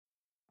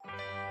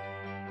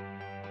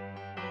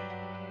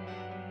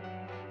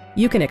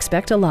You can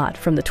expect a lot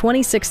from the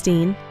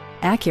 2016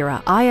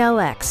 Acura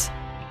ILX.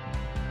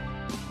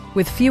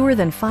 With fewer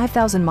than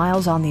 5,000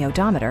 miles on the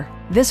odometer,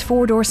 this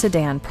four-door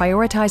sedan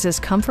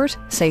prioritizes comfort,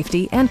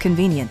 safety, and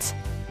convenience.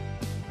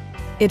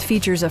 It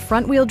features a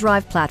front-wheel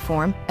drive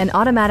platform, an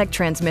automatic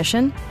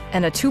transmission,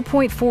 and a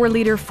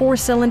 2.4-liter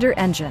four-cylinder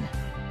engine.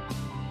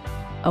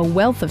 A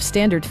wealth of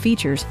standard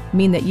features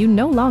mean that you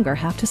no longer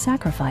have to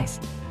sacrifice,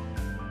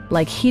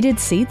 like heated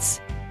seats,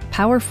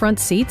 power front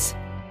seats,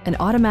 an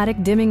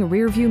automatic dimming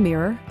rear-view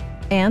mirror,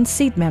 and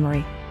seat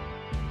memory.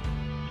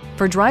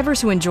 For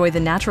drivers who enjoy the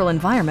natural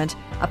environment,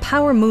 a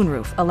power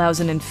moonroof allows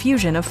an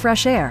infusion of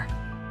fresh air.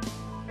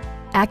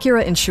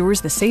 Acura ensures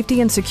the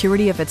safety and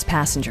security of its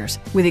passengers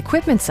with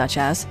equipment such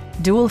as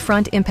dual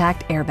front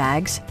impact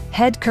airbags,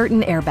 head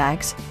curtain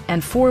airbags,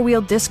 and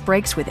four-wheel disc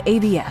brakes with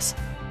ABS.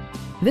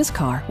 This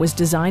car was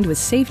designed with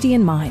safety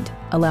in mind,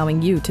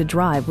 allowing you to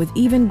drive with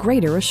even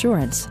greater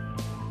assurance.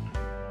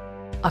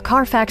 A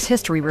Carfax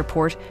history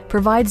report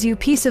provides you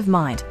peace of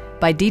mind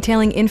by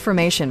detailing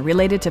information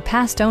related to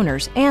past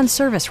owners and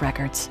service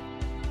records.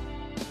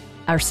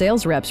 Our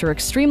sales reps are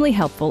extremely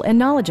helpful and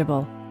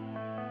knowledgeable.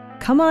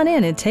 Come on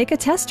in and take a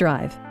test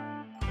drive.